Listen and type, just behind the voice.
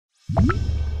It's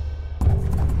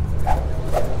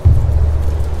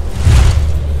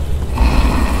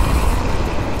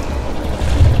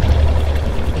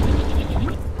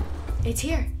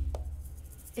here.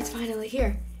 It's finally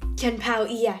here. Chien-Pao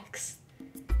EX.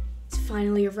 It's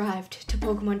finally arrived to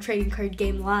Pokemon Trading Card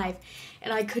Game Live,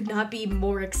 and I could not be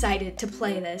more excited to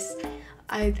play this.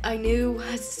 I knew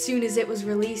as soon as it was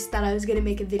released that I was going to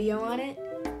make a video on it,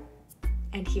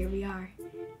 and here we are.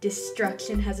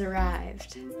 Destruction has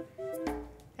arrived.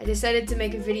 I decided to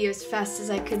make a video as fast as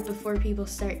I could before people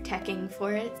start teching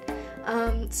for it.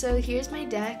 So here's my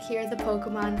deck. Here are the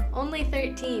Pokemon. Only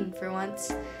 13 for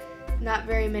once. Not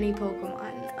very many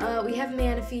Pokemon. We have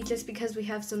Manaphy just because we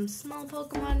have some small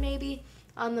Pokemon maybe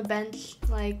on the bench,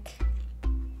 like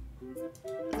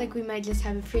we might just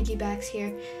have a Frigibax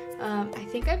here. I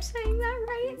think I'm saying that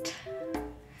right.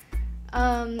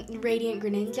 Radiant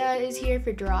Greninja is here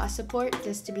for draw support,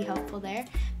 just to be helpful there.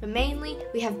 But mainly,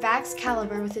 we have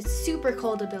Baxcalibur with its super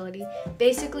cold ability.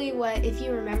 Basically, if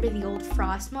you remember the old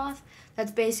Frostmoth,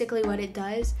 that's basically what it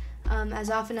does. As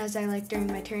often as I like during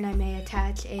my turn, I may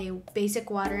attach a basic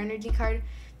water energy card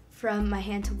from my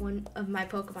hand to one of my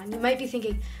Pokemon. You might be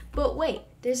thinking, but wait,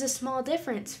 there's a small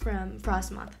difference from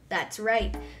Frostmoth. That's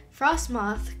right.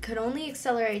 Frostmoth could only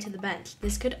accelerate to the bench.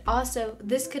 This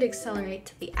could accelerate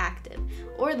to the active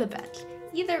or the bench.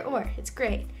 Either or, it's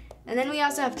great. And then we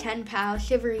also have Chien-Pao,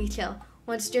 Shivery Chill.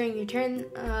 Once during your turn,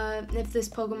 if this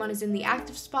Pokemon is in the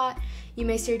active spot, you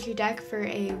may search your deck for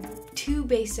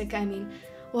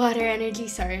water energy.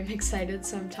 Sorry, I'm excited,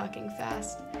 so I'm talking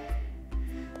fast.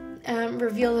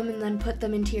 Reveal them and then put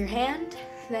them into your hand.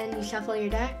 Then you shuffle your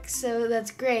deck. So that's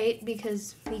great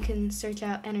because we can search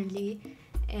out energy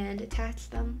and attach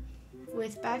them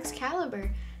with Baxcalibur.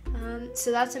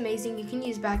 So that's amazing. You can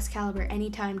use Baxcalibur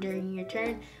anytime during your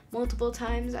turn, multiple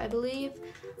times, I believe.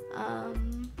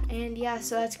 And yeah,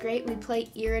 so that's great. We play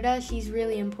Irida. She's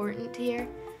really important here.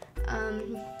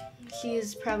 She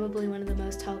is probably one of the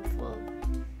most helpful.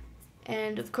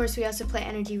 And of course, we also play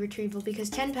Energy Retrieval because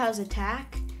Chien-Pao's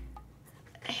attack,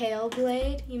 Hail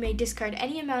Blade, you may discard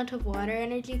any amount of water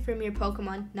energy from your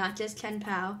Pokemon, not just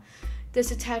Chien-Pao.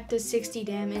 This attack does 60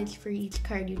 damage for each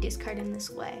card you discard in this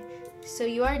way. So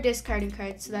you are discarding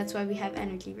cards, so that's why we have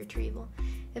Energy Retrieval.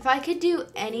 If I could do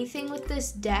anything with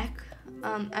this deck,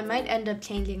 I might end up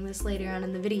changing this later on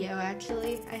in the video,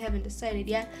 actually. I haven't decided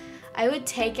yet. I would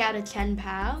take out a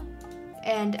Chien-Pao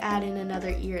and add in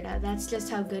another Irida. That's just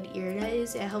how good Irida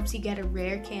is. It helps you get a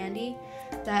rare candy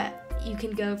that you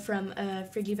can go from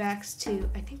Frigibax to,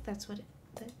 I think that's what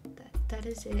that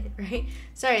is it, right?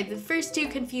 Sorry, the first two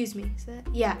confused me.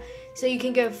 Yeah, so you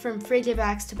can go from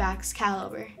Frigibax to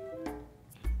Baxcalibur.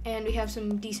 And we have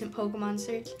some decent Pokemon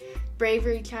search.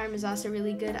 Bravery Charm is also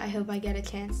really good. I hope I get a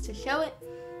chance to show it.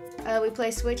 We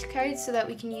play Switch cards so that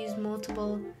we can use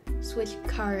multiple Switch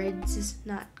cards,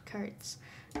 not cards.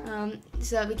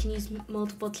 So that we can use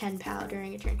multiple Chien-Pao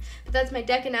during a turn. But that's my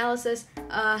deck analysis.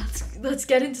 Let's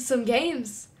get into some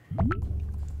games.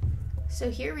 So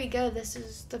here we go. This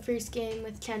is the first game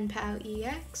with Chien-Pao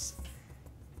EX.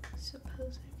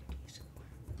 Suppose I could use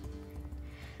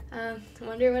some. I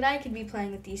wonder what I could be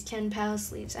playing with these Chien-Pao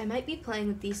sleeves. I might be playing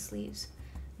with these sleeves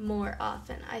more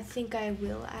often. I think I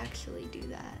will actually do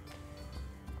that.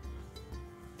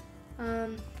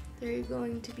 They're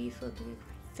going to be flipping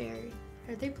Fairy.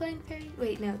 Are they playing Fairy?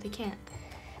 Wait, no, they can't.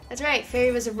 That's right,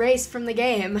 Fairy was erased from the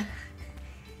game.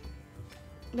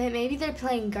 But maybe they're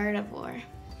playing Gardevoir.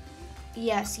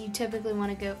 Yes, you typically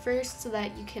want to go first so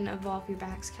that you can evolve your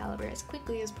Baxcalibur as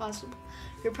quickly as possible.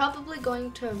 You're probably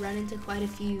going to run into quite a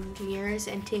few mirrors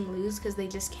and Tinglus because they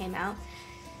just came out.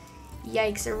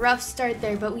 Yikes, a rough start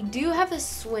there, but we do have a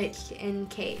switch in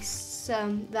case,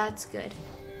 so that's good.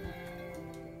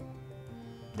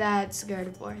 That's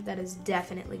Gardevoir. That is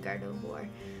definitely Gardevoir.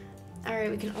 Alright,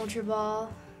 we can Ultra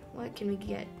Ball. What can we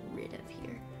get rid of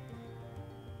here?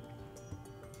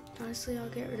 Honestly, I'll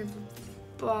get rid of the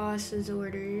boss's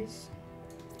orders.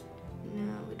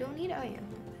 No, we don't need Iono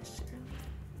necessarily.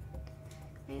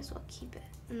 May as well keep it.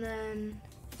 And then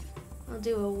I'll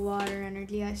do a water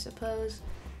energy, I suppose.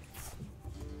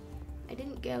 I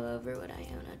didn't go over what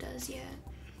Iono does yet.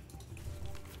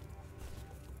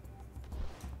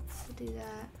 Do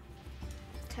that.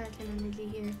 Attack and energy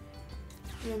here.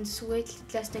 And then switch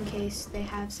just in case they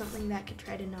have something that could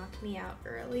try to knock me out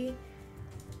early.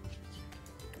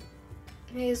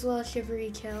 May as well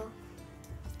Shivery Chill.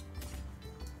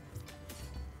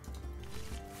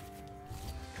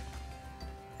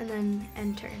 And then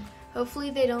end turn. Hopefully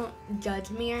they don't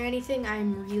judge me or anything.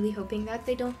 I'm really hoping that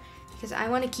they don't, because I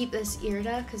want to keep this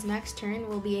Irida, because next turn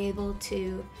we'll be able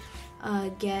to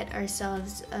get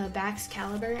ourselves a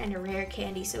Baxcalibur and a Rare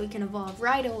Candy so we can evolve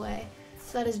right away.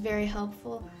 So that is very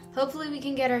helpful. Hopefully we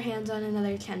can get our hands on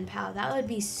another Chien-Pao. That would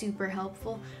be super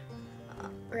helpful.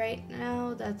 Right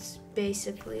now, that's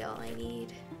basically all I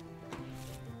need.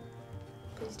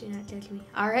 Please do not judge me.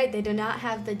 Alright, they do not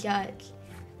have the judge.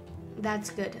 That's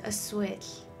good. A switch.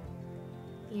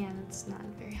 Yeah, that's not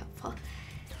very helpful.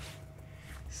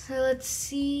 So let's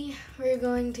see. We're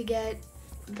going to get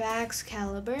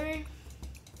Baxcalibur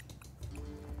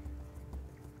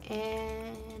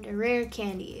and a Rare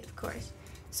Candy, of course.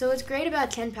 So what's great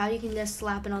about Chien-Pao, you can just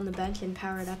slap it on the bench and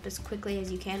power it up as quickly as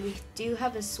you can. We do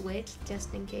have a switch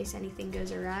just in case anything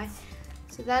goes awry.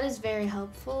 So that is very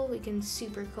helpful. We can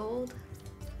super cold.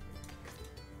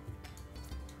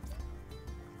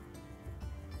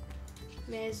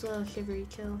 May as well shivery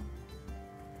chill.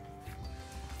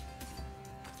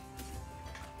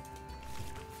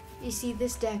 You see,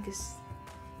 this deck is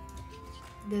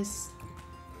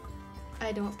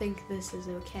I don't think this is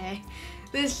okay.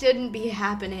 This shouldn't be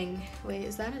happening. Wait,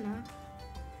 is that enough?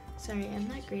 Sorry, I'm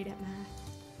not great at math,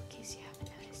 in case you haven't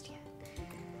noticed yet.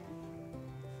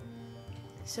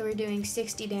 So we're doing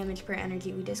 60 damage per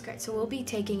energy we discard. So we'll be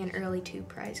taking an early 2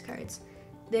 prize cards.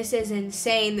 This is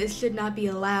insane. This should not be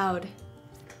allowed.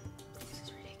 This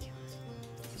is ridiculous.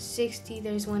 60,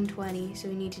 there's 120, so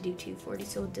we need to do 240,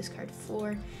 so we'll discard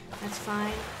 4. That's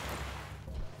fine.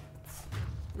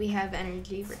 We have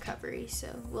energy recovery, so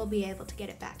we'll be able to get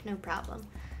it back, no problem.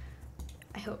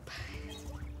 I hope.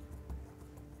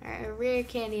 Alright, a Rare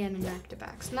Candy and an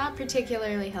Arctibax. Not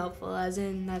particularly helpful, as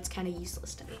in that's kind of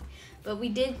useless to me. But we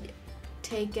did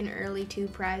take an early 2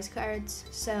 prize cards,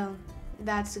 so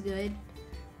that's good.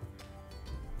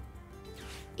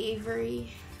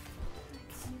 Avery.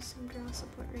 I can use some draw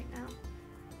support right now.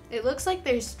 It looks like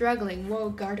they're struggling. Whoa,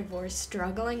 Gardevoir's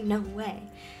struggling? No way.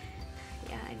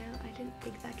 Yeah, I know. I didn't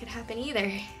think that could happen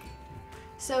either.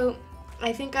 So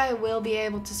I think I will be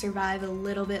able to survive a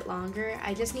little bit longer.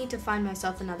 I just need to find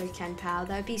myself another Chien-Pao.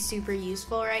 That would be super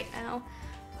useful right now.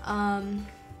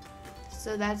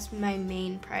 So that's my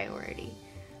main priority.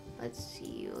 Let's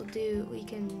see, we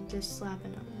can just slap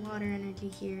in a water energy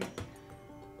here.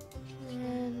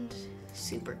 And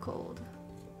super cold.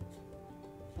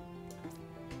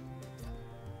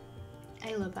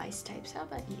 I love ice types. How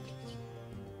about you?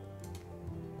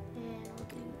 And we'll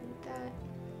do that.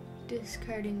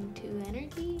 Discarding 2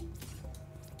 energy.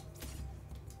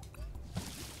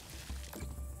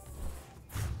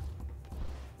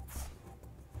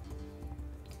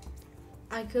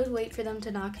 I could wait for them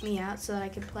to knock me out so that I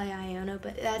could play Iono,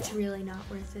 but that's really not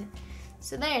worth it.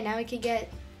 So there, now we could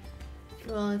get,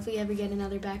 well, if we ever get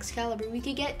another Baxcalibur, we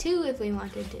could get 2 if we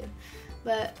wanted to.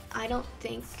 But I don't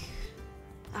think,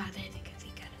 I think if we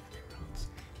got another rolls.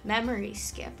 Memory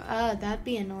skip, that'd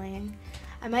be annoying.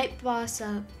 I might boss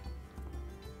up.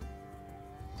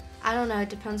 I don't know, it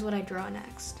depends what I draw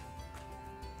next.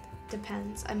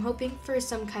 Depends. I'm hoping for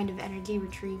some kind of energy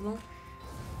retrieval.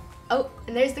 Oh,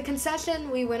 and there's the concession.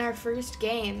 We win our first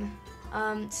game.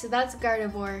 So that's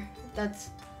Gardevoir.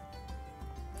 That's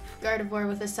Gardevoir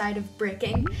with a side of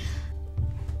bricking.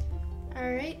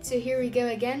 Alright, so here we go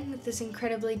again with this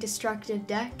incredibly destructive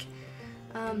deck.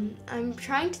 I'm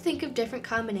trying to think of different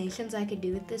combinations I could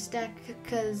do with this deck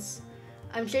because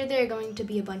I'm sure there are going to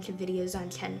be a bunch of videos on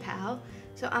Chien-Pao.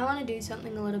 So I want to do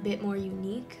something a little bit more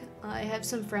unique. I have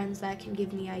some friends that can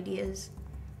give me ideas.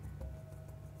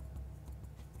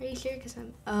 Are you sure? Because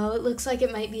oh, it looks like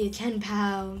it might be a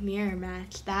Chien-Pao mirror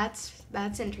match.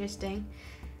 That's interesting.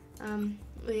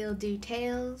 We'll do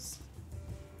Tails.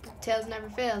 Tails never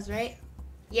fails, right?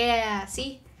 Yeah,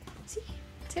 see?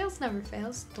 Tails never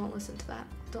fails. Don't listen to that.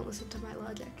 Don't listen to my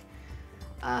logic.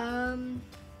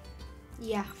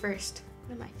 Yeah, first.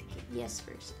 What am I thinking? Yes,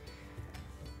 first.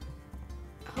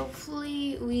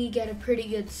 Hopefully we get a pretty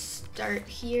good start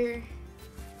here.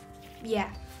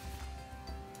 Yeah.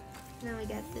 Now I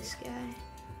got this guy.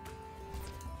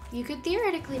 You could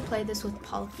theoretically play this with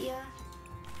Palkia.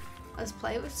 Let's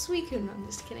play it with Suicune. No, I'm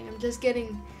just kidding.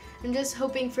 I'm just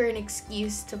hoping for an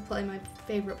excuse to play my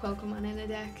favorite Pokemon in a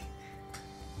deck.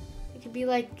 It could be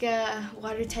like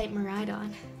Water-type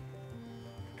Miraidon.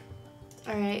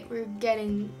 Alright, we're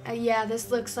getting... yeah,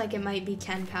 this looks like it might be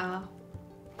Chien-Pao.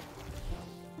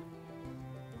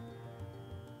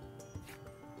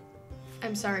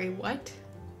 I'm sorry, what?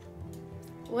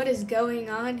 What is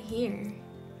going on here?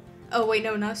 Oh wait,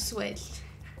 no, not switched.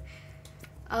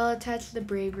 I'll attach the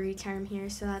Bravery Charm here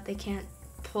so that they can't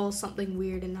pull something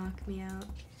weird and knock me out.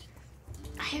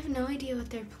 I have no idea what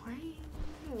they're playing.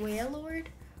 Wailord?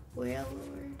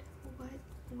 Wailord? What?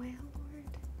 Wailord?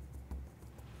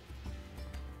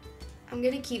 I'm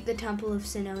gonna keep the Temple of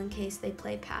Sinnoh in case they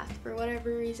play Path for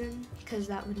whatever reason, because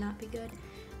that would not be good.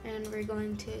 And we're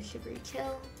going to Shivery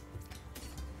Chill.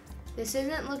 This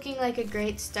isn't looking like a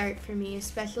great start for me,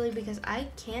 especially because I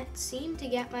can't seem to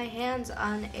get my hands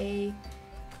on a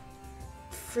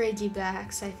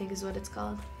Frigibax, I think is what it's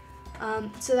called.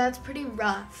 So that's pretty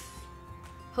rough.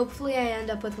 Hopefully I end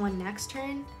up with one next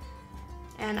turn,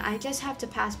 and I just have to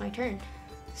pass my turn.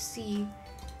 See,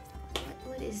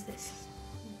 what is this?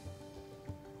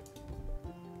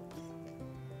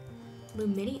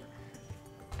 Luminium.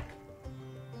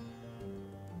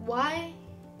 Why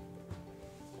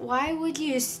would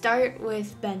you start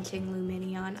with benching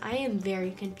Lumineon? I am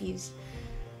very confused.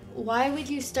 Why would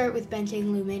you start with benching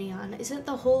Lumineon? Isn't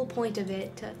the whole point of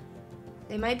it to...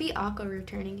 They might be Aqua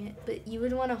returning it, but you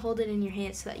would want to hold it in your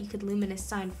hand so that you could Luminous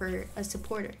Sign for a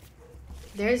supporter.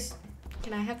 There's...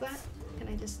 Can I have that? Can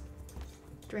I just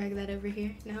drag that over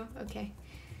here? No? Okay.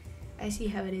 I see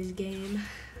how it is, game.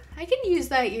 I can use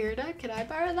that Irida. Can I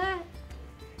borrow that?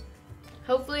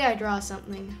 Hopefully I draw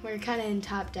something. We're kind of in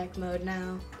top deck mode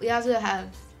now. We also have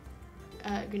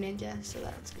Greninja, so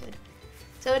that's good.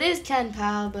 So it is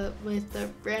Chien-Pao, but with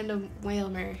the random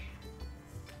Whalmer.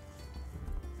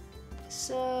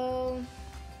 So...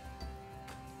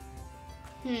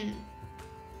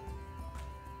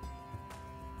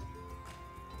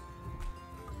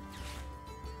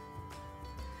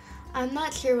 I'm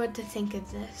not sure what to think of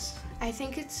this. I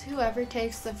think it's whoever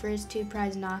takes the first 2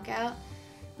 prize knockout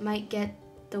might get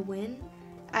the win.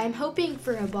 I'm hoping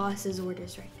for a boss's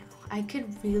orders right now. I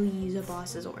could really use a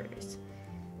boss's orders.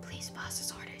 Please,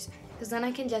 boss's orders. Because then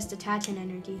I can just attach an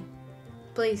energy.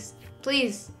 Please,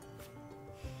 please.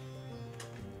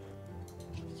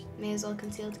 May as well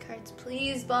concealed cards.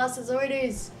 Please, boss's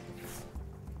orders.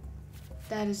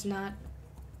 That is not...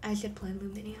 I should play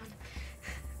Lumineon.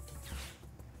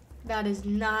 That is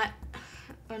not,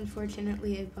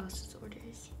 unfortunately, a boss's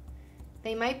orders.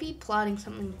 They might be plotting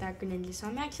something with that Greninja, so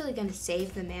I'm actually going to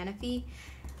save the Manaphy.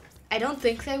 I don't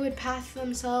think they would path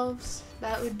themselves.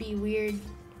 That would be weird.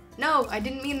 No, I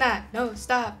didn't mean that. No,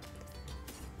 stop.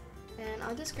 And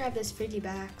I'll just grab this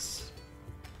Frigibax.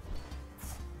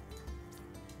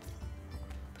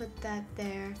 Put that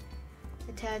there.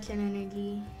 Attach an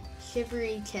energy.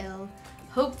 Shivery Chill.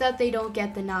 Hope that they don't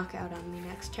get the knockout on me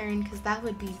next turn, because that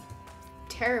would be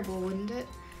terrible, wouldn't it?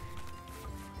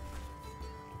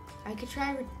 I could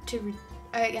try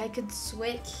I could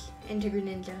switch into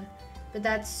Greninja, but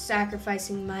that's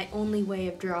sacrificing my only way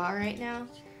of draw right now.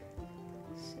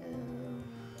 So...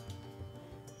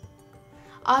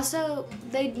 Also,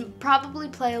 they'd probably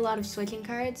play a lot of switching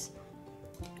cards.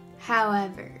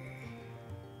 However,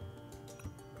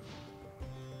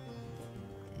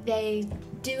 they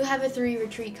do have a 3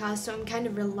 retreat cost, so I'm kind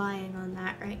of relying on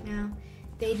that right now.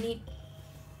 They need...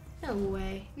 No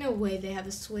way. No way they have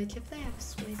a switch. If they have a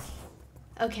switch...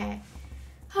 Okay.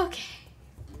 Okay.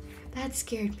 That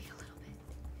scared me a little bit.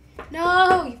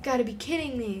 No! You've got to be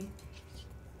kidding me.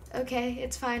 Okay,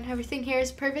 it's fine. Everything here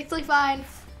is perfectly fine.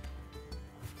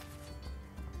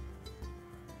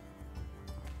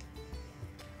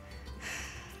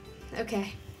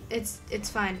 Okay. It's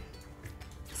fine.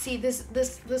 See, this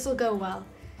will go well.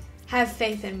 Have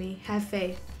faith in me. Have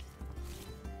faith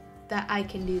that I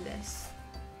can do this.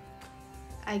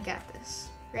 I got this.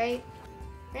 Right?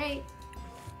 Right?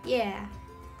 Yeah.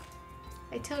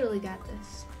 I totally got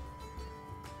this.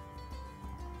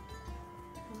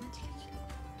 How much can I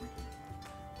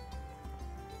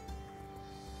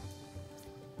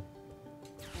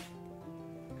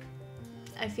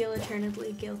do? I feel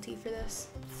eternally guilty for this.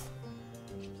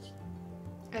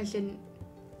 I shouldn't,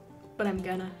 but I'm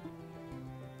gonna.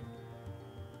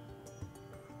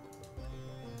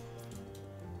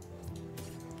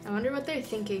 I wonder what they're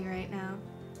thinking right now.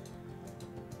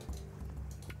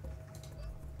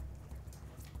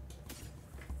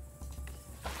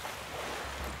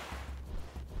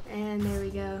 And there we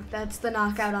go. That's the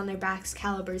knockout on their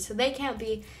Baxcalibur, so they can't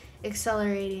be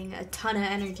accelerating a ton of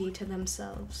energy to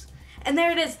themselves. And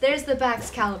there it is. There's the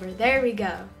Baxcalibur. There we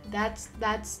go. That's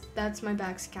my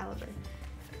Baxcalibur.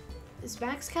 Is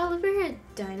Baxcalibur a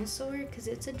dinosaur? Because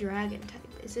it's a dragon type.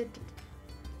 Is it?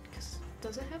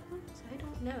 Does it have one? I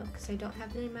don't know, because I don't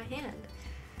have it in my hand.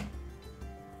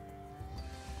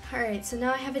 Alright, so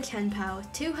now I have a Chien-Pao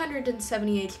with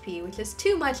 270 HP, which is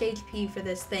too much HP for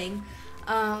this thing.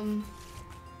 And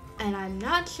I'm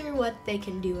not sure what they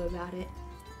can do about it.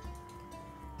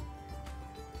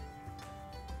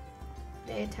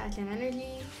 They attach an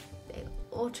energy, they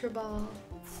Ultra Ball,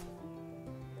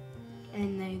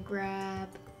 and they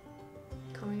grab,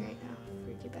 calling right now,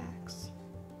 Frigibax.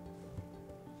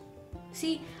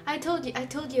 See, I told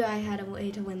you I had a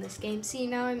way to win this game. See,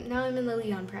 now I'm in the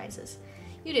lead on prizes.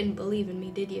 You didn't believe in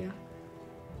me, did you?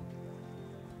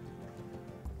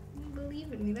 You didn't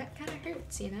believe in me. That kind of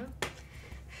hurts, you know?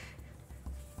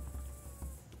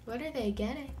 What are they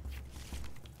getting?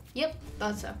 Yep,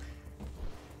 thought so.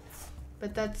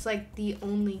 But that's like the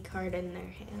only card in their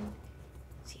hand.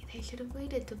 See, they should have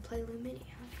waited to play Luminia.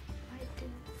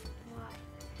 Why?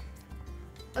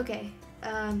 Okay,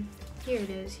 here it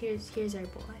is. Here's our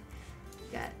boy.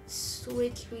 Got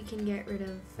Switch we can get rid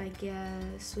of, I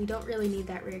guess. We don't really need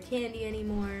that Rare Candy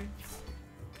anymore.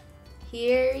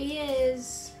 Here he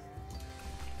is.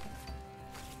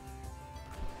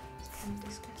 It's kind of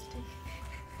disgusting.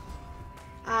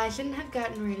 I shouldn't have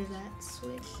gotten rid of that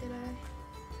Switch, should I?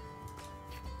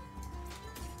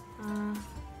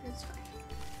 That's fine.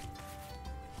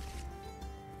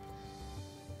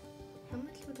 How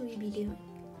much would we be doing?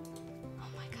 Oh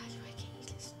my gosh, why can't you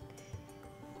just...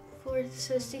 4,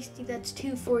 so 60, that's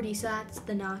 240, so that's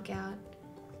the knockout.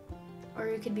 Or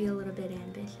it could be a little bit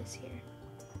ambitious here.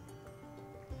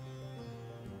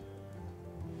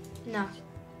 No.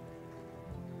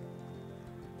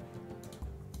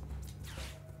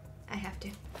 I have to.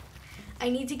 I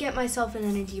need to get myself an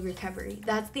energy recovery.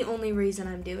 That's the only reason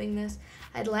I'm doing this.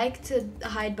 I'd like to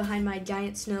hide behind my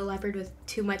giant snow leopard with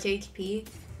too much HP.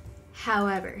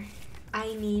 However,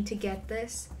 I need to get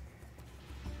this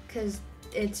because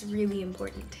it's really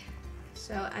important.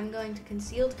 So I'm going to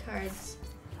concealed cards.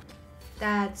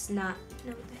 That's not,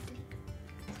 no, that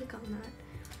didn't click on that.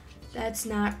 That's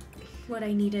not what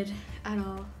I needed at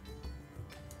all.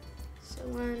 So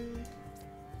 1,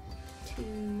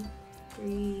 2,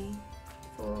 3,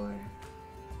 4,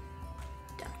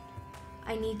 done.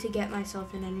 I need to get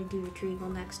myself an energy retrieval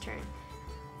next turn.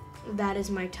 That is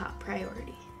my top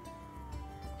priority.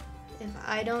 If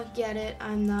I don't get it,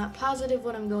 I'm not positive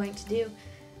what I'm going to do.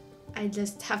 I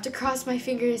just have to cross my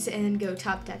fingers and go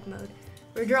top deck mode.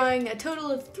 We're drawing a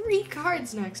total of 3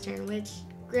 cards next turn, which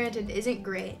granted isn't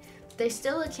great, but there's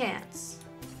still a chance.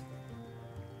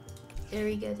 There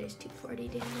we go, there's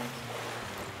 240 damage.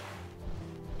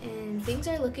 And things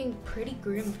are looking pretty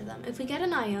grim for them. If we get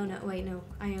an Iono, wait, no,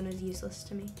 Iono's useless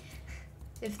to me.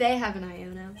 If they have an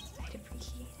Iono, I'd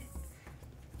appreciate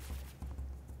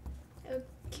it.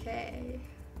 Okay,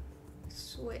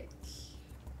 Switch.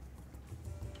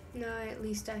 Now at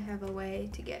least I have a way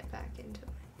to get back into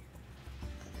my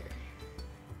other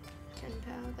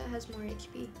Chien-Pao that has more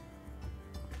HP.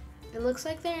 It looks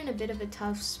like they're in a bit of a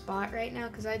tough spot right now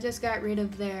because I just got rid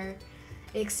of their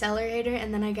accelerator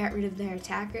and then I got rid of their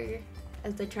attacker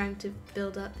as they're trying to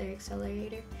build up their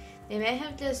accelerator. They may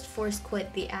have just forced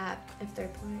quit the app if they're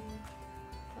playing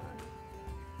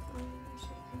or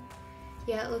something.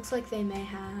 Yeah, it looks like they may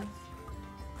have.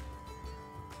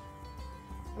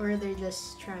 Or they're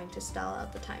just trying to stall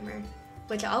out the timer,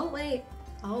 which I'll wait.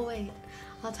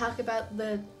 I'll talk about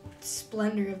the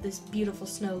splendor of this beautiful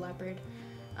snow leopard.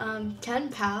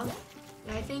 Chien-Pao,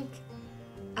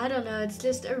 I don't know, it's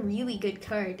just a really good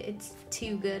card. It's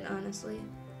too good, honestly.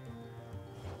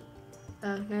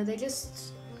 Oh, no, they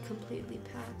just completely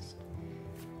passed.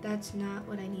 That's not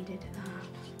what I needed.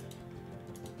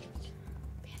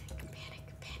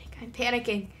 Panic. I'm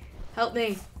panicking. Help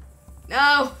me.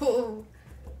 No!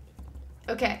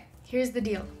 Okay, here's the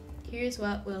deal. Here's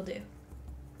what we'll do.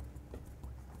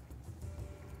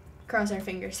 Cross our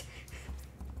fingers.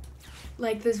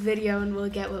 Like this video and we'll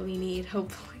get what we need,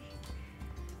 hopefully.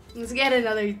 Let's get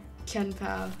another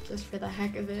Chien-Pao, just for the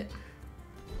heck of it.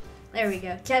 There we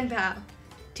go, Chien-Pao.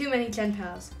 Too many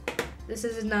Chien-Paos. This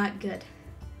is not good.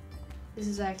 This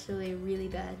is actually a really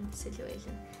bad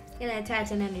situation. I'm gonna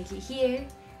attach an energy here,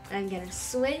 and I'm gonna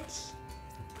switch.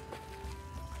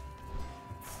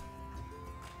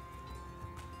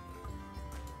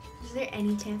 Is there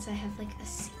any chance I have like a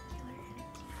singular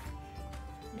energy?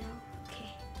 No?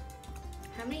 Okay.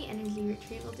 How many energy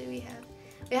retrieval do we have?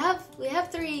 We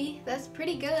have 3. That's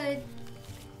pretty good.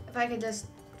 If I could just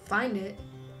find it.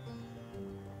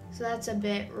 So that's a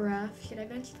bit rough. Should I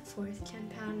bench the 4th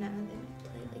Chien-Pao? No, they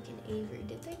played like an Avery.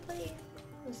 Did they play?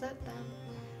 Was that them?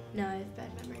 No, I have bad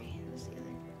memory. That was the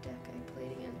other deck I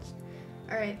played against.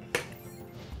 Alright.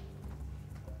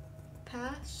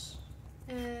 Pass.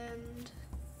 And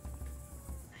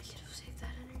I should have saved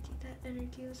that energy. That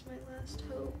energy was my last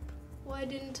hope. Why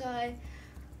didn't I?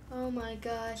 Oh my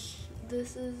gosh.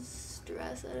 This is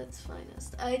stress at its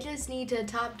finest. I just need to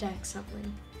top deck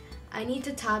something. I need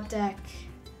to top deck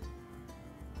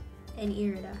an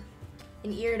Irida.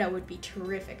 An Irida would be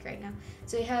terrific right now.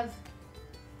 So we have,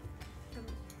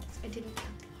 I didn't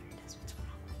count the Iridas. What's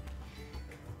wrong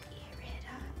with me?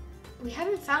 Irida. We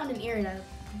haven't found an Irida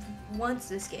wants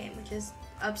this game, which is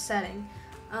upsetting.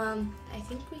 I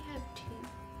think we have 2.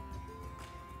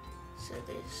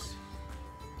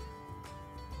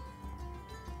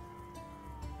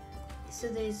 So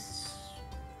there's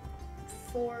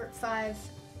 4, 5,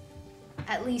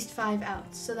 at least 5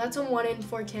 outs. So that's a 1 in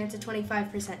 4 chance, a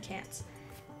 25% chance.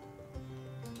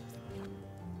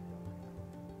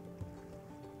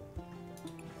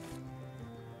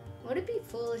 Would it be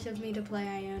foolish of me to play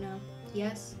Iono?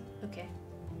 Yes? Okay.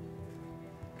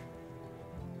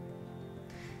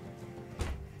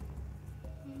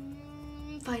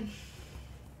 Fine.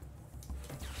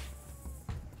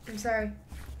 I'm sorry.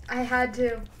 I had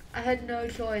to. I had no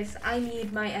choice. I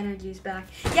need my energies back.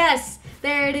 Yes!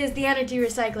 There it is, the Energy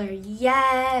Recycler.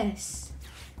 Yes!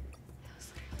 That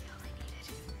was literally all I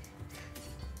needed.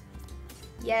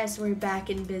 Yes, we're back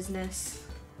in business.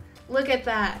 Look at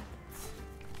that.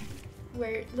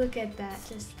 Look at that.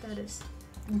 That is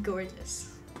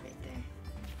gorgeous right there.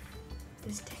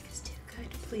 This deck is too good.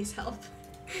 Please help.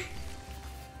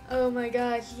 Oh my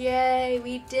gosh, yay,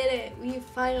 we did it. We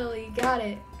finally got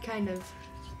it, kind of.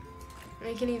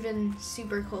 I can even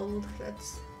super cold.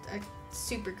 That's a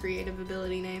super creative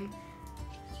ability name.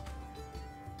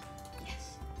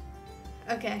 Yes.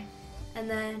 Okay, and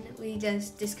then we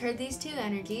just discard these 2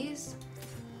 energies,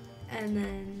 and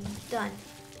then done.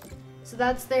 So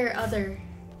that's their other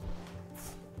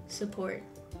support,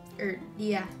 or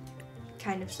yeah,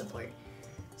 kind of support.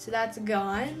 So that's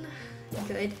gone,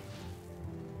 good.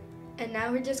 And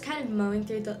now we're just kind of mowing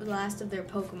through the last of their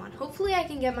Pokemon. Hopefully I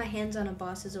can get my hands on a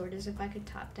boss's orders. If I could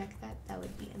top deck that, that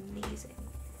would be amazing.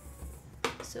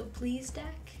 So please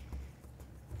deck.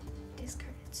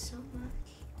 Discarded so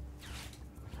much.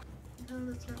 No,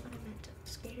 that's not what I meant.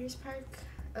 Skaters Park?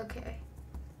 Okay.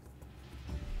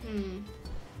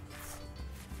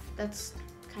 That's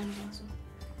kind of awesome.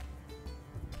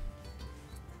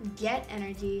 Get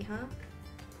energy, huh?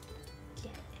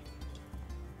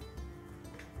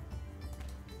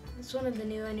 It's one of the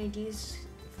new energies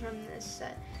from this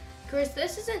set. Of course,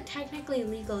 this isn't technically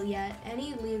legal yet.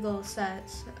 Any legal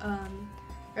sets,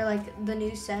 or like the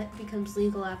new set becomes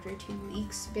legal after 2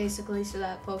 weeks, basically, so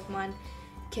that Pokemon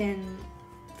can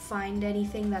find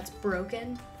anything that's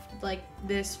broken. Like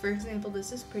this, for example,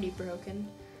 this is pretty broken.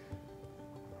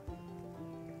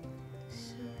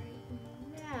 So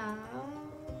right now,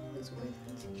 is worth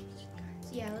concealed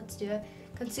cards. Yeah, let's do it.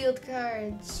 Concealed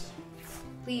cards,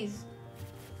 please.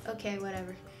 Okay,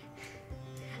 whatever.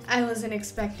 I wasn't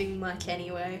expecting much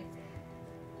anyway.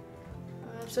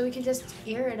 So we can just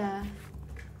Irida.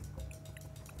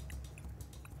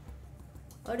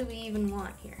 What do we even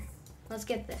want here? Let's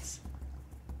get this.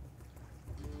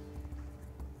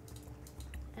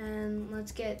 And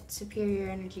let's get superior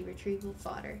energy retrieval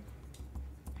fodder.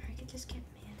 Or I could just get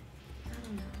mana. I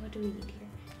don't know. What do we need here?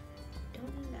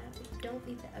 Don't need that. We don't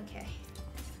need that. Okay.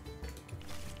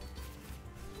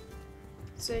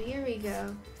 So here we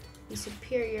go, the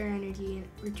superior energy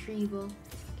retrieval.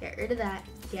 Get rid of that,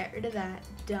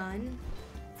 done.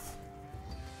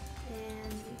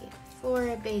 And we get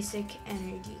 4 basic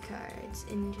energy cards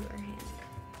into our hand.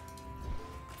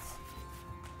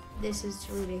 This is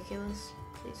ridiculous,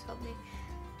 please help me.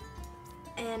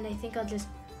 And I think I'll just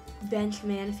bench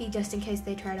Manaphy just in case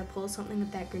they try to pull something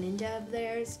with that Greninja of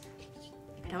theirs.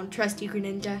 I don't trust you,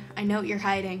 Greninja. I know what you're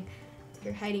hiding.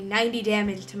 You're hiding 90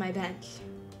 damage to my bench.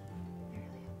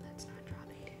 Let's not drop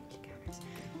 8 damage counters.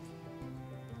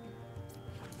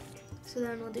 So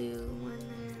then we'll do 1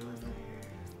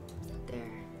 there,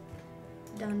 there.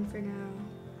 Done for now.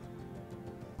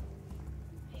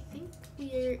 I think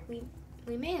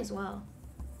we may as well,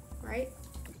 right?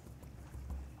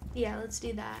 Yeah, let's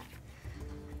do that.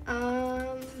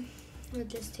 We'll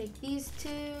just take these 2.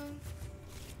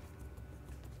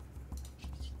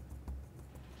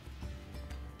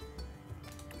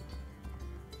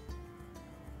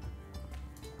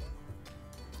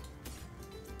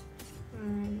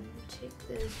 And take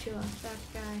those 2 off that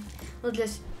guy. We'll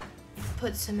just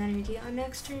put some energy on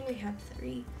next turn. We have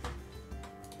 3.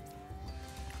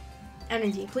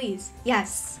 Energy, please.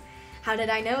 Yes. How did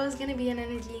I know it was gonna be an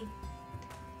energy?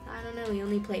 I don't know, we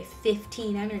only play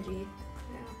 15 energy.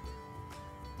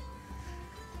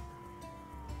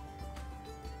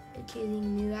 They're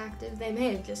choosing new active. They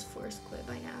may have just forced quit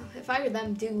by now. If I were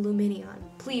them, do Lumineon.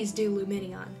 Please do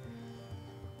Lumineon.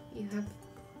 You have...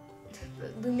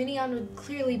 Lumineon would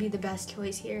clearly be the best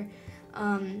choice here.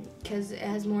 Because it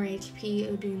has more HP,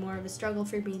 it would be more of a struggle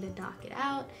for me to knock it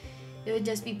out. It would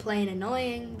just be plain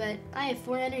annoying, but I have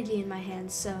 4 energy in my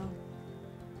hands, so...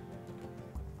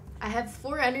 I have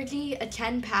 4 energy, a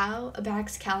Chien-Pao, a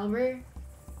Baxcalibur,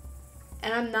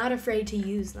 and I'm not afraid to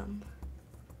use them.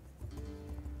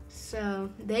 So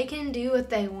they can do what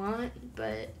they want,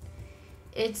 but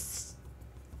it's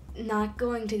not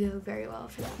going to go very well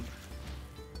for them.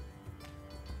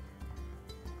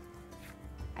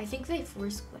 I think they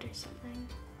force split or something.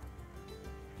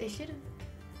 They should have.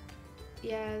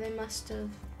 Yeah, they must have.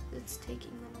 It's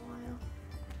taking them a while.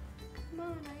 Come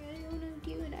on, Iono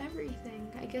doing everything.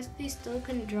 I guess they still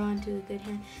couldn't draw into a good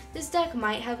hand. This deck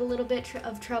might have a little bit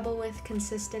of trouble with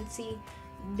consistency,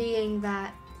 being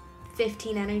that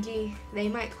 15 energy. They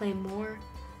might play more.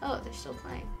 Oh, they're still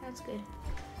playing. That's good.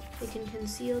 They can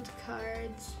concealed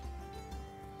cards.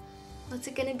 What's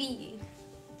it gonna be?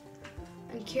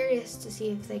 I'm curious to see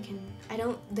if they can.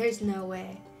 There's no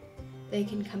way they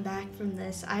can come back from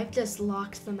this. I've just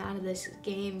locked them out of this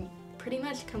game pretty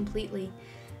much completely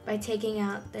by taking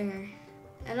out their,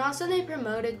 and also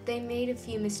they made a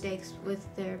few mistakes with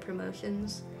their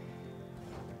promotions.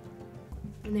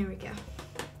 And there we go.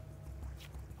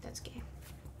 That's game.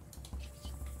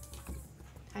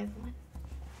 I've won.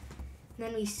 And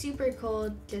then we super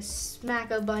cold, just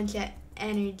smack a bunch of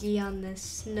energy on the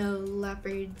snow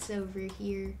leopards over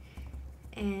here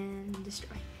and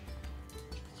destroy.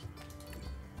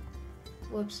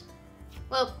 Whoops.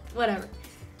 Well, whatever.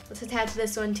 Let's attach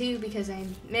this one too because I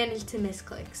managed to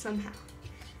misclick somehow.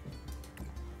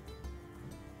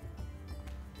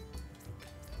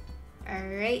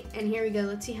 Alright, and here we go.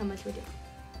 Let's see how much we do.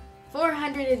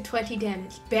 420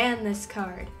 damage. Ban this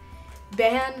card.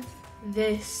 Ban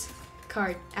this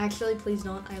card. Actually, please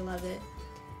don't. I love it.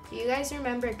 Do you guys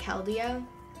remember Keldeo?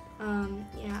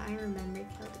 Yeah, I remember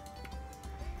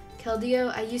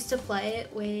Keldeo. I used to play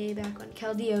it way back when.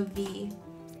 Keldeo V.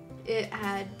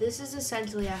 This is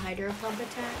essentially a Hydro Pump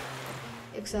attack,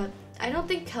 except I don't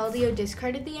think Keldeo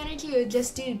discarded the energy. It would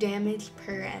just do damage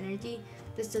per energy.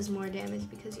 This does more damage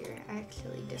because you're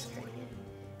actually discarding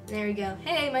it. There we go.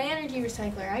 Hey, my Energy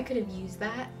Recycler. I could have used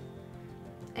that.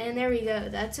 And there we go.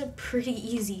 That's a pretty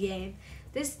easy game.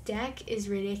 This deck is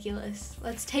ridiculous.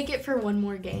 Let's take it for one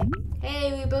more game.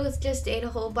 Hey, we both just ate a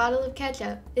whole bottle of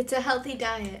ketchup. It's a healthy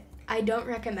diet. I don't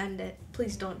recommend it.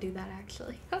 Please don't do that,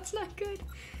 actually. That's not good.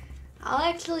 I'll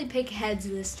actually pick heads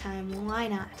this time. Why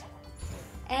not?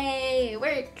 Hey, it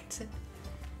worked.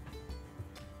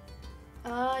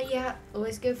 Yeah,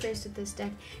 always go first with this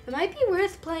deck. It might be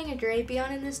worth playing a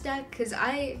Drapion in this deck because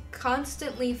I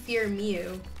constantly fear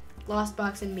Mew. Lost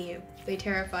Box and Mew. They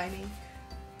terrify me.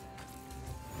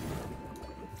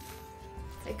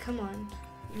 Like, come on.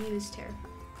 Mew is terrifying.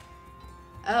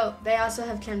 Oh, they also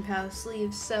have Chien-Pao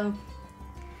sleeves, so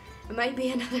it might be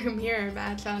another mirror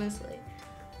match, honestly.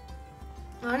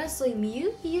 Honestly,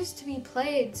 Mew used to be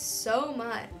played so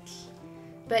much,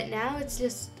 but now it's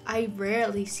just, I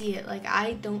rarely see it. Like,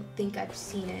 I don't think I've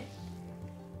seen it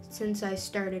since I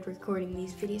started recording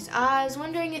these videos. I was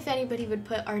wondering if anybody would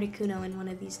put Articuno in one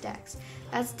of these decks.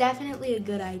 That's definitely a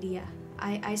good idea.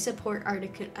 I support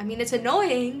Articuno. I mean, it's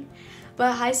annoying,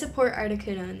 but I support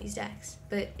Articuno in these decks,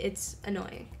 but it's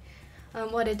annoying.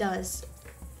 What it does,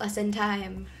 lesson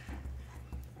time.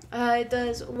 It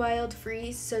does Wild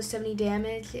Freeze, so 70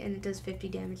 damage, and it does 50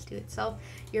 damage to itself.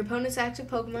 Your opponent's active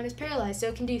Pokemon is paralyzed, so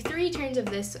it can do 3 turns of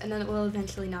this, and then it will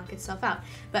eventually knock itself out.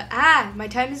 But, my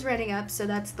time is running up, so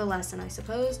that's the lesson, I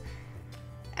suppose.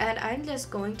 And I'm just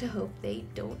going to hope they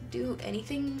don't do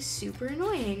anything super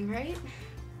annoying, right?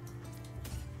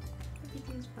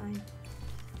 Everything's fine.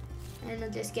 And I'll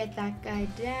just get that guy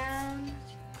down.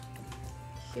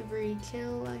 Shivery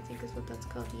Chill, I think is what that's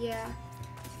called. Yeah.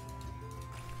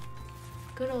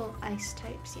 Good old ice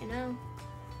types, you know?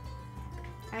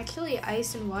 Actually,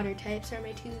 ice and water types are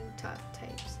my 2 top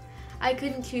types. I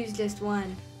couldn't choose just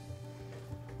one.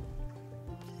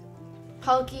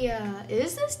 Palkia.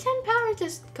 Is this 10 power?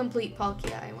 Just complete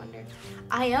Palkia, I wonder.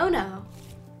 Iono.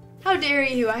 How dare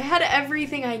you? I had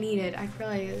everything I needed. I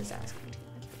probably was asking too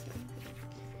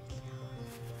much.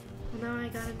 Well, now I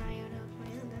got an Iono of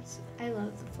my own. I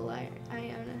love the full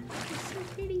Iono. It's so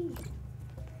pretty.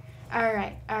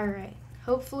 Alright.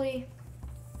 Hopefully,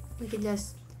 we can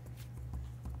just,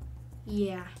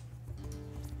 yeah.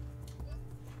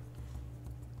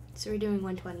 So we're doing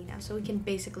 120 now, so we can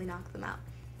basically knock them out.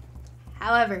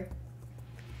 However,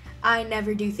 I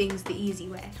never do things the easy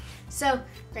way. So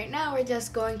right now we're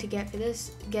just going to get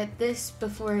this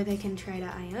before they can try to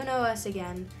Iono us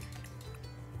again.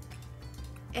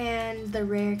 And the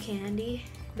Rare Candy.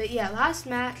 But yeah, last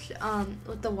match,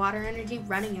 with the water energy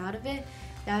running out of it,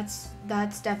 that's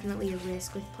definitely a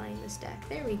risk with playing this deck.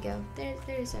 There we go.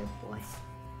 There's our boy.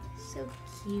 So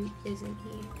cute, isn't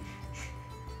he?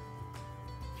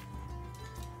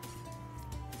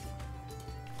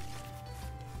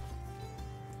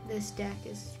 This deck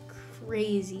is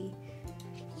crazy.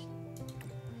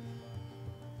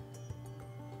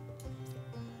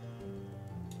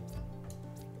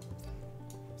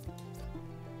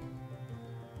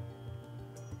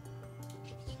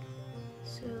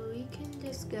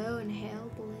 just go and Hail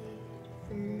Blade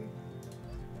for...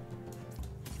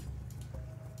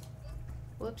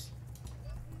 Whoops.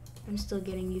 I'm still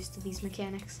getting used to these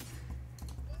mechanics.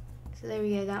 So there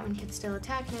we go, that one can still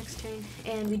attack next turn,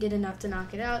 and we did enough to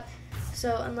knock it out.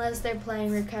 So unless they're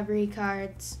playing recovery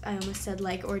cards, I almost said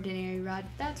like Ordinary Rod,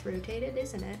 that's rotated,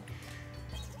 isn't it?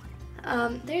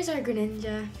 There's our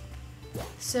Greninja.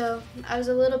 So I was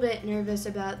a little bit nervous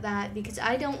about that because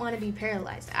I don't want to be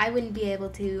paralyzed. I wouldn't be able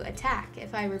to attack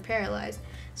if I were paralyzed,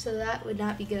 so that would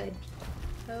not be good.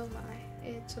 Oh my,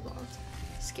 it's evolved.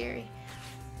 Scary.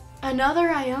 Another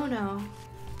Iono.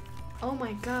 Oh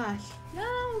my gosh.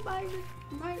 No,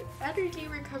 my energy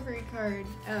recovery card.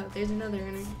 Oh, there's another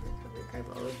energy recovery card.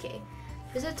 Well, okay.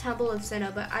 There's a Temple of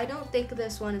Sinnoh, but I don't think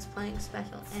this one is playing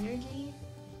special energy.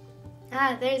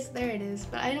 Ah, there it is.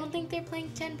 But I don't think they're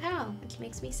playing Chien-Pao, which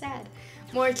makes me sad.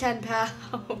 More Chien-Pao.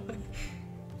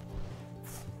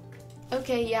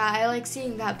 Okay, yeah, I like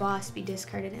seeing that boss be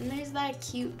discarded. And there's that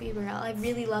cute Bravery. I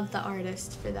really love the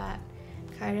artist for that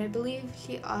card. I believe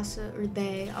she also, or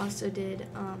they also did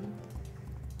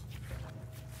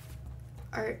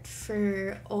art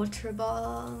for Ultra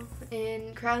Ball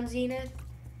in Crown Zenith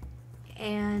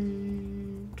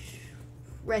and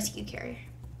Rescue Carrier.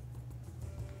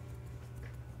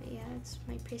 But yeah, it's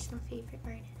my personal favorite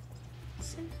artist. It's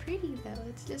so pretty though,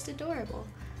 it's just adorable.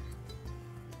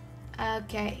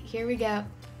 Okay, here we go.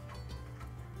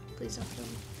 Please don't kill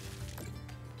me.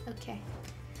 Okay.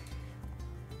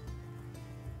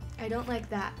 I don't like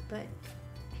that, but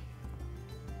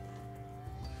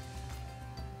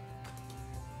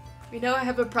we know I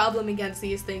have a problem against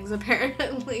these things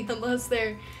apparently, unless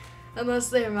they're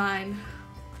mine.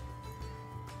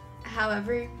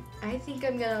 However, I think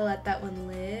I'm gonna let that one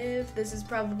live. This is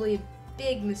probably a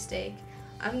big mistake.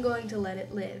 I'm going to let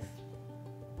it live.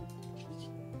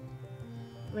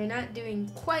 We're not doing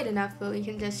quite enough, but we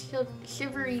can just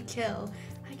shivery kill.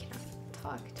 I cannot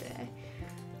talk today.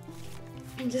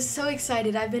 I'm just so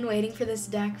excited. I've been waiting for this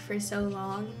deck for so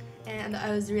long, and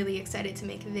I was really excited to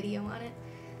make a video on it.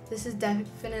 This is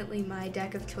definitely my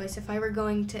deck of choice. If I were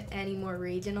going to any more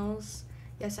regionals,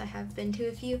 yes, I have been to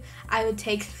a few, I would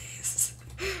take this.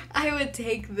 I would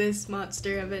take this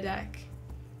monster of a deck.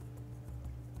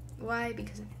 Why?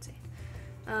 Because I'm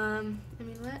insane. I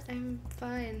mean, what? I'm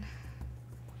fine.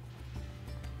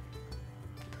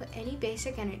 Put any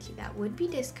basic energy that would be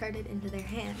discarded into their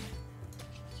hand.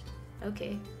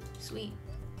 Okay, sweet.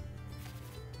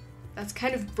 That's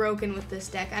kind of broken with this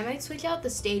deck. I might switch out the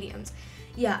stadiums.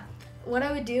 Yeah, what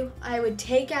I would do, I would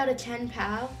take out a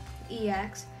Chien-Pao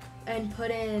EX and put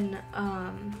in,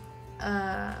 what was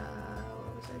I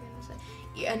gonna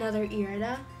say? Another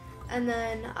Irida. And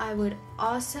then I would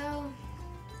also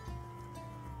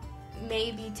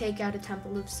maybe take out a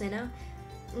Temple of Sinnoh,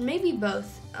 or maybe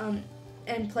both,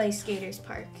 and play Skater's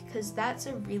Park, because that's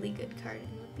a really good card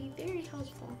and would be very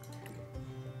helpful.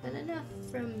 But enough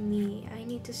from me. I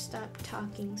need to stop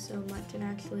talking so much and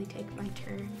actually take my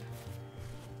turn.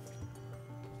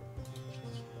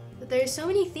 But there's so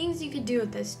many things you could do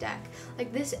with this deck.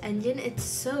 Like this engine, it's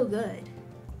so good.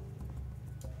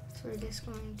 So we're just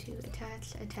going to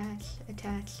attach, attach,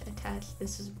 attach, attach.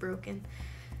 This is broken.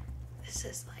 This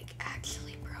is like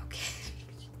actually broken.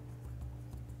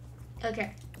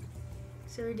 Okay.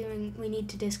 So we need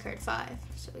to discard 5.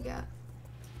 So we got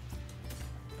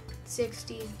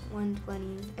 60,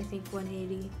 120, I think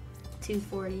 180,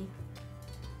 240.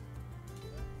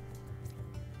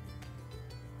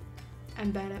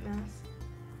 I'm bad at math.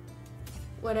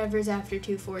 Whatever's after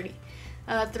 240.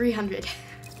 300.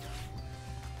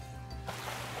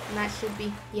 And that should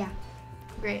be, yeah,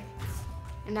 great.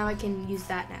 And now I can use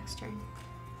that next turn.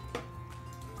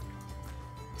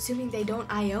 Assuming they don't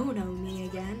Iono me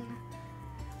again.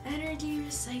 Energy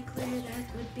Recycler,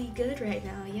 that would be good right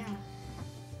now, yeah.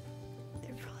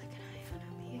 They're probably gonna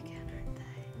Iono me again, aren't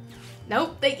they?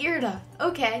 Nope, they Irida.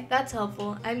 Okay, that's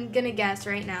helpful. I'm gonna guess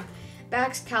right now.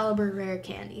 Baxcalibur Rare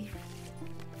Candy.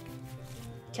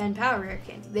 Chien-Pao Rare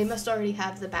Candy. They must already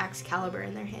have the Baxcalibur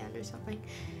in their hand or something.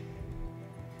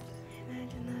 I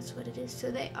imagine that's what it is. So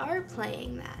they are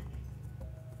playing that.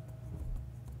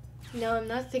 No, I'm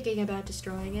not thinking about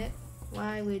destroying it.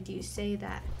 Why would you say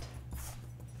that?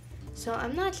 So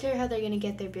I'm not sure how they're going to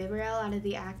get their Bravery out of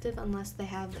the active unless they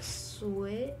have the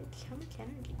Switch. How much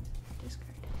energy does they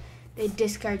discard? They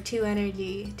discard 2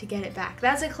 energy to get it back.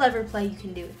 That's a clever play you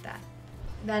can do with that.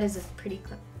 That is a pretty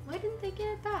clever. Why didn't they get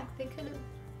it back? They could have.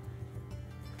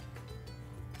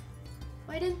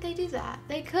 Why didn't they do that?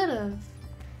 They could have.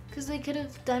 Because they could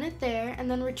have done it there and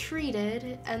then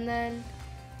retreated and then.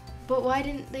 But why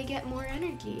didn't they get more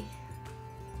energy?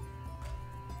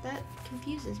 That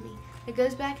confuses me. It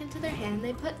goes back into their hand.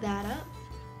 They put that up.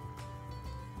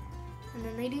 And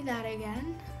then they do that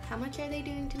again. How much are they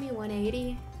doing to me?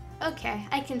 180? Okay,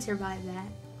 I can survive that.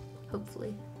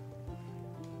 Hopefully.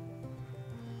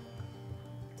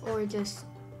 Or just...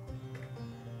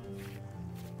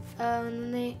 and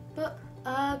then they... But,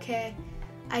 okay.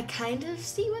 I kind of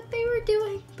see what they were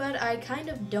doing, but I kind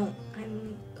of don't.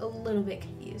 I'm a little bit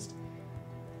confused.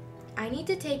 I need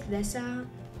to take this out.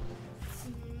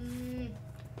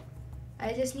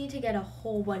 I just need to get a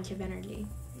whole bunch of energy,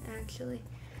 actually.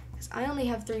 Because I only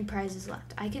have 3 prizes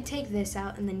left. I could take this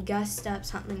out and then gust up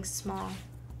something small.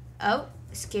 Oh,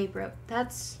 escape rope.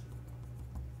 That's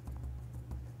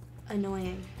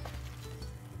annoying.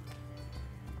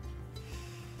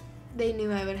 They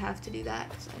knew I would have to do that.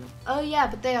 So oh yeah,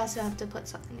 but they also have to put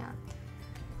something out.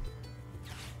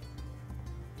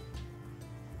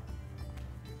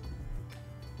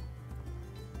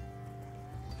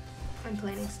 I'm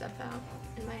planning stuff out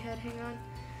in my head, hang on.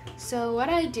 So what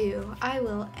I do, I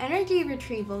will energy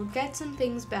retrieval, get some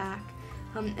things back,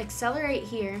 accelerate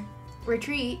here,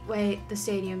 retreat, wait, the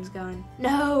stadium's gone.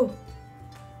 No!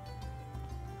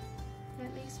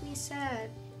 That makes me sad.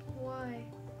 Why?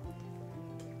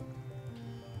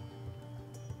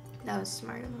 That was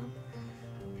smart of them.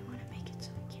 I want to make it so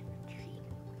I can't retreat.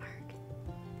 Arg.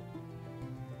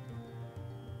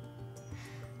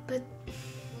 But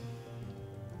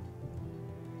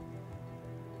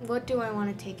what do I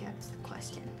want to take out is the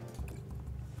question.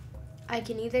 I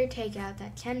can either take out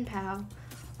that Chien-Pao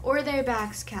or their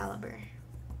Baxcalibur.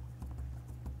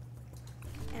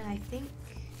 And I think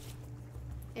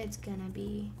it's gonna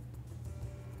be...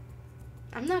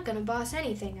 I'm not gonna boss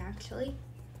anything, actually.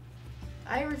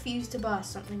 I refuse to boss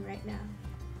something right now.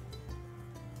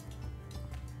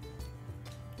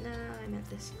 No, I meant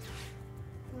this.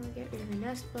 We'll get rid of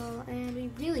Nest Ball, and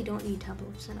we really don't need Temple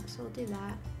of Sinnoh, so we'll do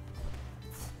that.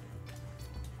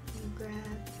 And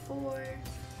grab 4.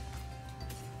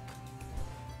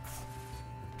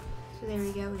 So there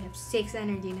we go, we have 6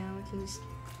 energy now, which is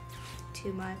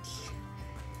too much.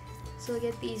 So we'll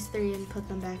get these 3 and put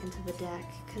them back into the deck,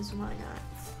 because why not?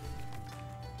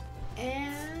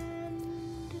 And...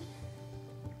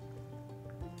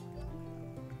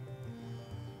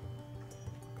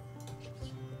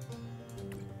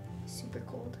 super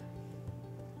cold.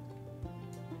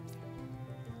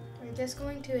 We're just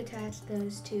going to attach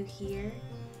those 2 here.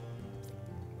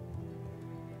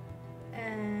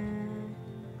 And...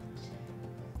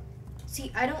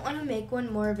 see, I don't want to make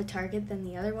one more of a target than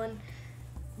the other one.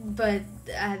 But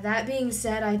that being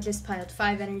said, I just piled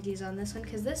 5 energies on this one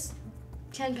because this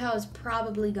Chien-Pao is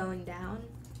probably going down.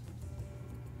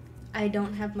 I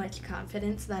don't have much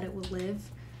confidence that it will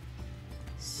live.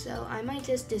 So I might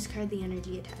just discard the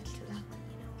energy attached to that one.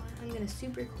 You know what? I'm going to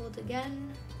super cold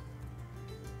again.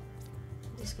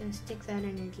 I'm just going to stick that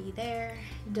energy there.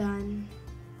 Done.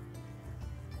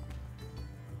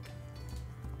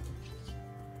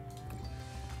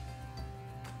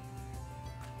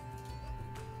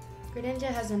 Greninja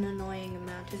has an annoying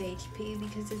amount of HP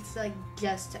because it's like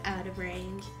just out of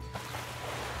range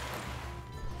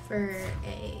for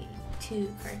a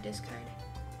 2-card discard.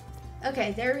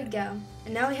 Okay, there we go.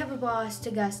 And now we have a boss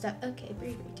to gust up. Okay,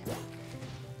 Bravery Charm.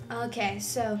 Okay,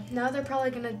 so now they're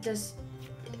probably gonna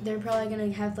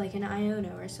have like an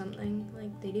Iono or something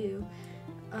like they do.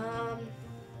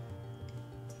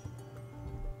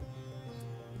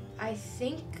 I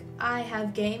think I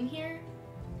have game here.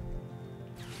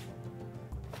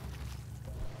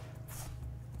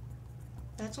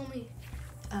 That's only,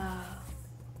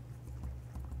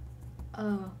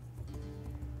 oh.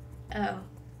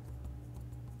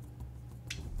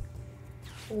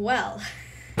 Well.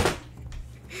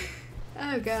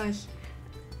 Oh gosh.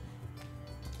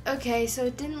 Okay, so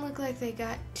it didn't look like they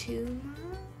got too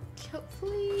much,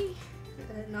 hopefully.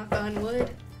 Knock on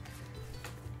wood.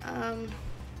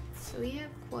 So we have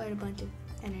quite a bunch of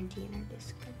energy in our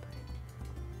discard, but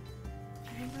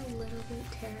I'm a little bit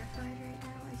terrified right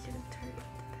now. I should have targeted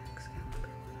the Baxcalibur.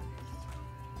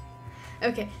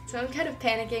 Okay, so I'm kind of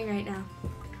panicking right now.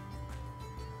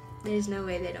 There's no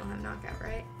way they don't have knockout,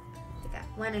 right? They got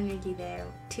 1 energy there,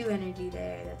 2 energy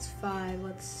there, that's 5,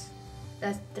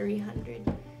 that's 300.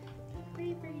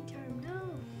 Bravery Charm,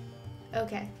 no!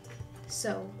 Okay,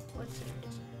 so, what's the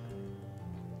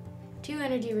 2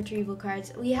 energy retrieval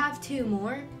cards. We have 2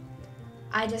 more.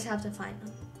 I just have to find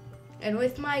them. And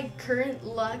with my current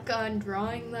luck on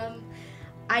drawing them,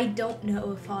 I don't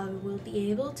know if I will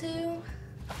be able to.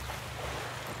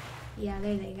 Yeah,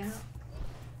 there they go.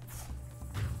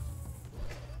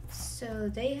 So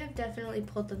they have definitely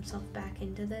pulled themselves back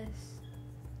into this.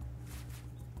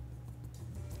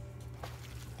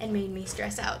 and made me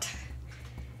stress out.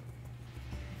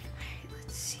 Alright,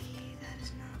 let's see. That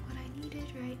is not what I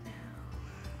needed right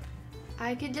now.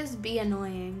 I could just be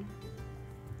annoying.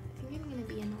 I think I'm gonna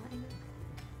be annoying.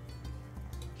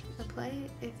 The play,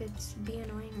 if it's be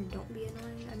annoying or don't be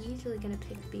annoying, I'm usually gonna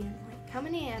pick be annoying. How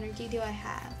many energy do I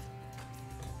have?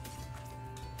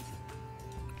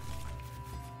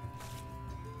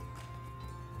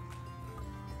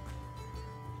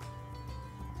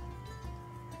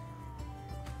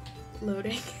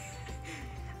 Loading.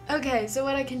 Okay, so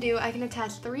what I can do, I can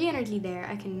attach 3 energy there.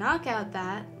 I can knock out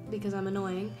that because I'm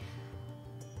annoying.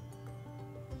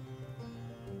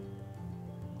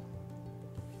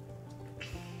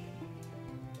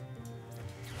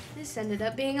 This ended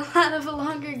up being a lot of a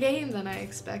longer game than I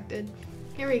expected.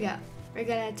 Here we go. We're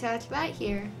gonna attach that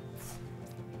here.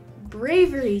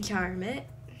 Bravery Charm it.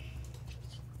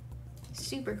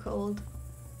 Super cold.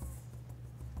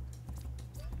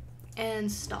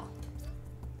 And stall.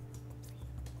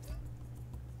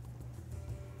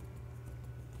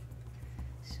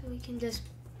 So we can just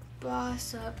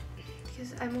boss up,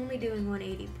 because I'm only doing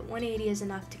 180, but 180 is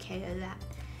enough to KO that.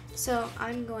 So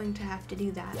I'm going to have to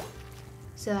do that,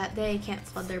 so that they can't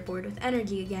flood their board with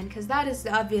energy again, because that is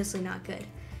obviously not good.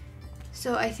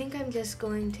 So I think I'm just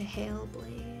going to Hail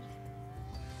Blade.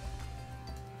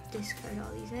 Discard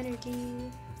all these energy,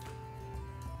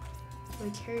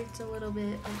 which hurts a little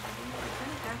bit. I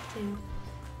kind of have to.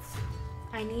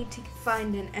 I need to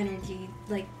find an energy,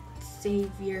 like,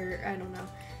 savior, I don't know,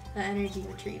 the energy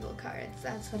retrieval cards.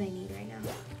 That's what I need right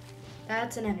now.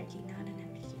 That's an energy, not an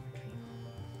energy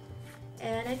retrieval.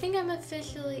 And I think I'm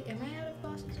officially, am I out of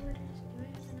boss's orders? Do I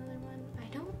have another one? I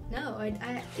don't know.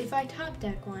 If I top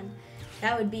deck one,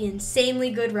 that would be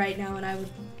insanely good right now, and I would,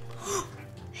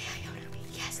 hey, Iono,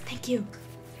 yes, thank you.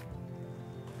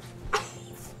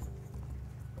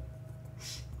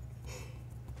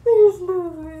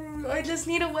 I just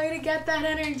need a way to get that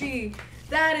energy.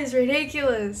 That is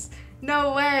ridiculous.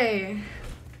 No way.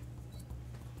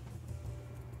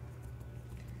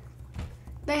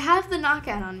 They have the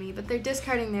knockout on me, but they're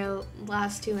discarding their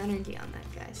last 2 energy on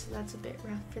that guy, so that's a bit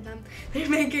rough for them. They're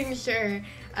making sure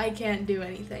I can't do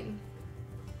anything.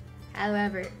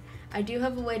 However, I do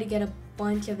have a way to get a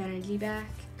bunch of energy back.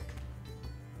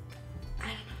 I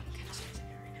don't know, I'm kind of stressing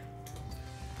out right now.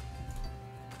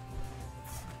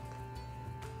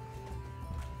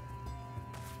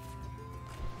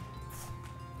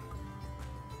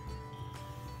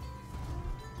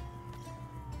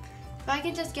 If I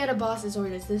could just get a boss's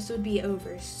orders, this would be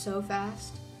over so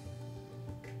fast.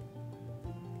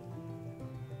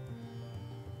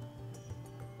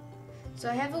 So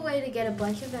I have a way to get a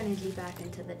bunch of energy back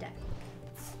into the deck.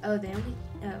 Oh, they only,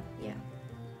 oh, yeah.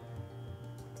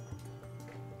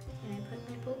 Can I put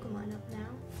my Pokemon up now?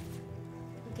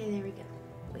 Okay, there we go.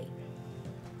 Wait.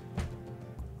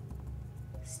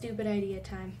 Stupid idea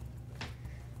time.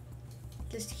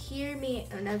 Just hear me,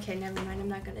 oh, okay, never mind, I'm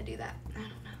not gonna do that. I don't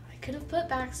know. Could have put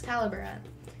Baxcalibur up.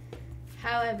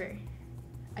 However,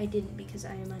 I didn't because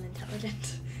I am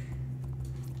unintelligent.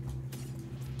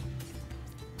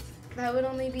 That would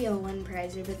only be a 1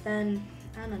 prizer, but then,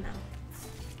 I don't know.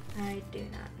 I do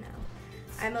not know.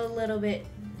 I'm a little bit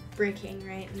bricking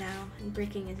right now, and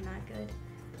bricking is not good.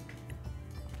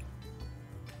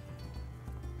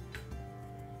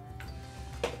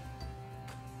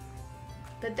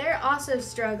 But they're also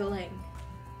struggling.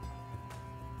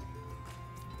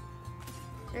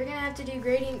 They're gonna have to do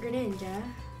Radiant Greninja.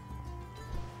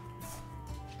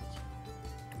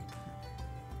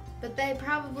 But they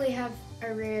probably have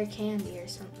a Rare Candy or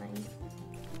something.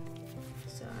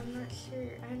 So I'm not sure.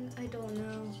 I don't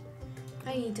know.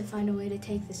 I need to find a way to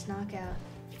take this knockout.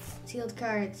 Sealed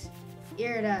cards.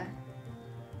 Irida.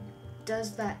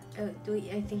 Does that? Oh,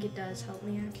 I think it does help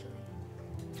me actually.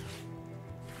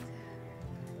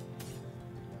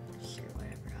 Sure,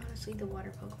 whatever. Honestly, the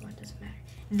water Pokemon doesn't matter.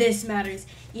 This matters.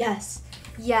 Yes.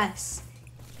 Yes.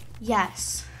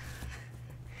 Yes.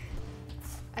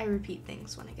 I repeat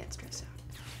things when I get stressed out.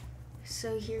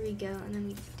 So here we go, and then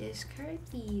we discard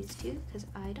these 2 because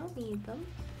I don't need them.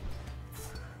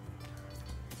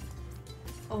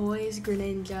 Always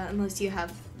Greninja, unless you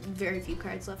have very few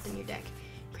cards left in your deck.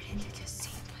 Greninja just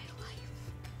saved my life.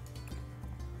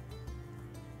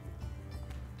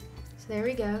 So there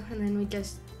we go, and then we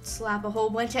just slap a whole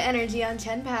bunch of energy on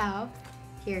Chien-Pao.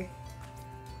 Here,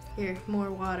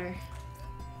 more water.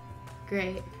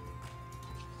 Great.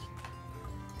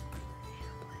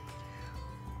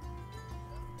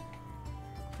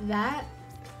 That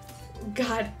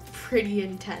got pretty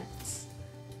intense.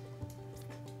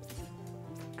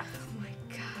 Oh my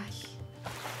gosh.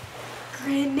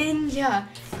 Greninja!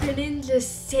 Greninja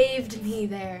saved me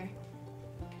there.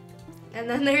 And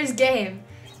then there's game.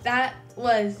 That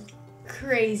was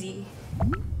crazy.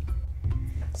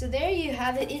 So there you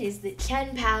have it. It is the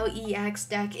Chien-Pao EX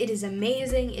deck. It is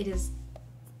amazing. It is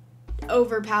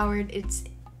overpowered. It's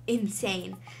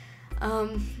insane.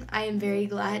 I am very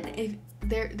glad.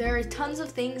 There are tons of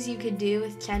things you could do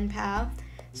with Chien-Pao,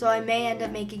 so I may end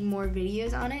up making more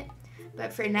videos on it.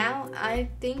 But for now, I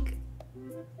think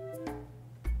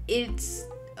it's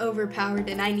overpowered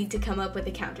and I need to come up with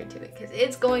a counter to it because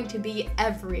it's going to be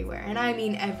everywhere, and I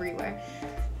mean everywhere.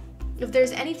 If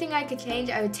there's anything I could change,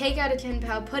 I would take out a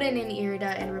Chien-Pao, put in an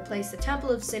Irida, and replace the Temple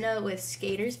of Sinnoh with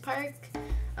Skater's Park.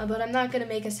 But I'm not going to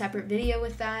make a separate video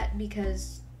with that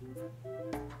because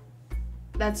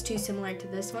that's too similar to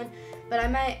this one. But I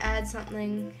might add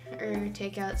something or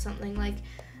take out something, like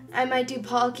I might do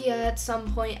Palkia at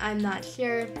some point, I'm not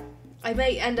sure. I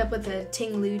might end up with a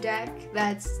Ting-Lu deck.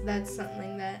 That's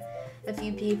something that a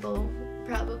few people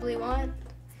probably want.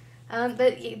 But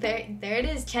there it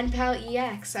is, Chien-Pao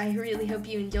EX. I really hope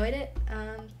you enjoyed it.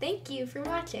 Thank you for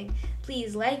watching.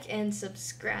 Please like and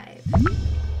subscribe.